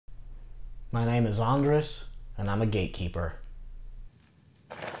My name is Andres, and I'm a gatekeeper.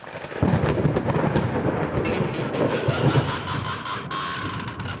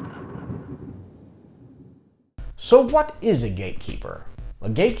 So what is a gatekeeper? A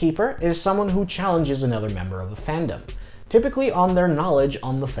gatekeeper is someone who challenges another member of a fandom, typically on their knowledge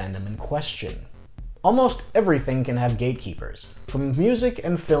on the fandom in question. Almost everything can have gatekeepers, from music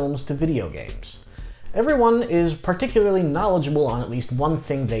and films to video games. Everyone is particularly knowledgeable on at least one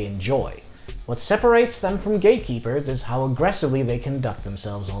thing they enjoy. What separates them from gatekeepers is how aggressively they conduct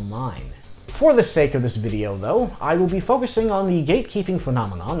themselves online. For the sake of this video, though, I will be focusing on the gatekeeping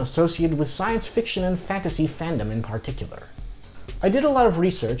phenomenon associated with science fiction and fantasy fandom in particular. I did a lot of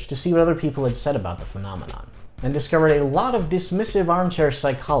research to see what other people had said about the phenomenon, and discovered a lot of dismissive armchair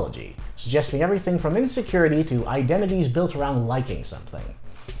psychology, suggesting everything from insecurity to identities built around liking something.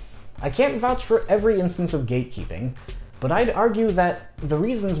 I can't vouch for every instance of gatekeeping, but I'd argue that the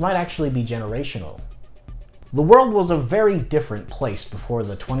reasons might actually be generational. The world was a very different place before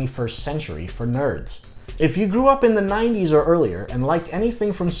the 21st century for nerds. If you grew up in the 90s or earlier and liked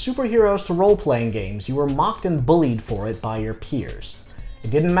anything from superheroes to role-playing games, you were mocked and bullied for it by your peers. It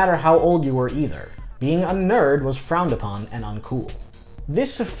didn't matter how old you were either. Being a nerd was frowned upon and uncool.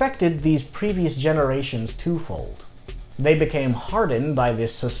 This affected these previous generations twofold. They became hardened by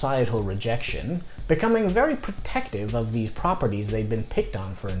this societal rejection, becoming very protective of these properties they'd been picked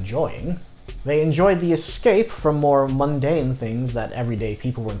on for enjoying. They enjoyed the escape from more mundane things that everyday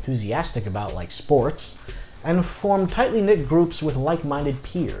people were enthusiastic about, like sports, and formed tightly knit groups with like-minded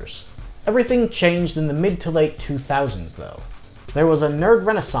peers. Everything changed in the mid to late 2000s, though. There was a nerd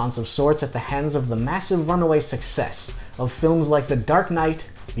renaissance of sorts at the hands of the massive runaway success of films like The Dark Knight,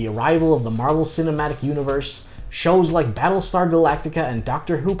 the arrival of the Marvel Cinematic Universe, shows like Battlestar Galactica and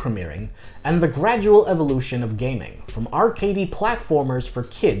Doctor Who premiering, and the gradual evolution of gaming, from arcadey platformers for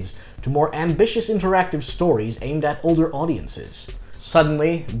kids to more ambitious interactive stories aimed at older audiences.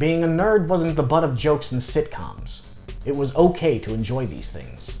 Suddenly, being a nerd wasn't the butt of jokes and sitcoms. It was okay to enjoy these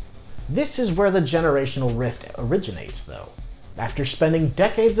things. This is where the generational rift originates, though. After spending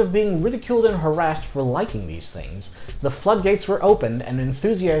decades of being ridiculed and harassed for liking these things, the floodgates were opened and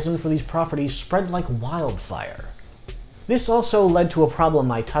enthusiasm for these properties spread like wildfire. This also led to a problem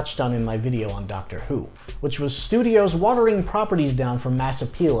I touched on in my video on Doctor Who, which was studios watering properties down for mass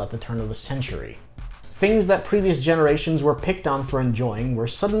appeal at the turn of the century. Things that previous generations were picked on for enjoying were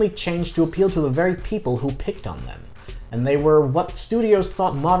suddenly changed to appeal to the very people who picked on them, and they were what studios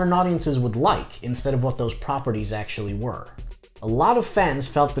thought modern audiences would like instead of what those properties actually were. A lot of fans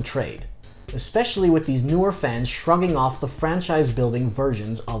felt betrayed, especially with these newer fans shrugging off the franchise-building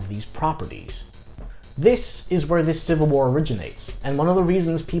versions of these properties. This is where this civil war originates, and one of the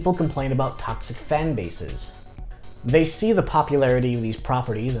reasons people complain about toxic fan bases. They see the popularity of these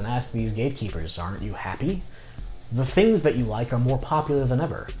properties and ask these gatekeepers, aren't you happy? The things that you like are more popular than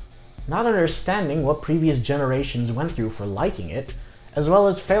ever. Not understanding what previous generations went through for liking it, as well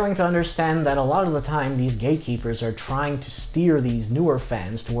as failing to understand that a lot of the time these gatekeepers are trying to steer these newer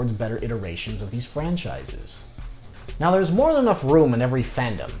fans towards better iterations of these franchises. Now, there's more than enough room in every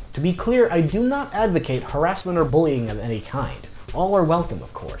fandom. To be clear, I do not advocate harassment or bullying of any kind. All are welcome,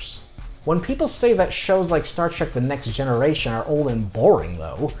 of course. When people say that shows like Star Trek The Next Generation are old and boring,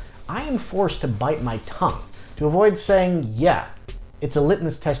 though, I am forced to bite my tongue to avoid saying, yeah, it's a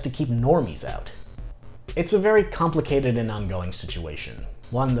litmus test to keep normies out. It's a very complicated and ongoing situation,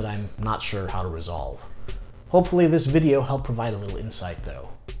 one that I'm not sure how to resolve. Hopefully this video helped provide a little insight, though.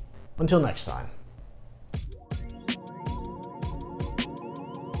 Until next time.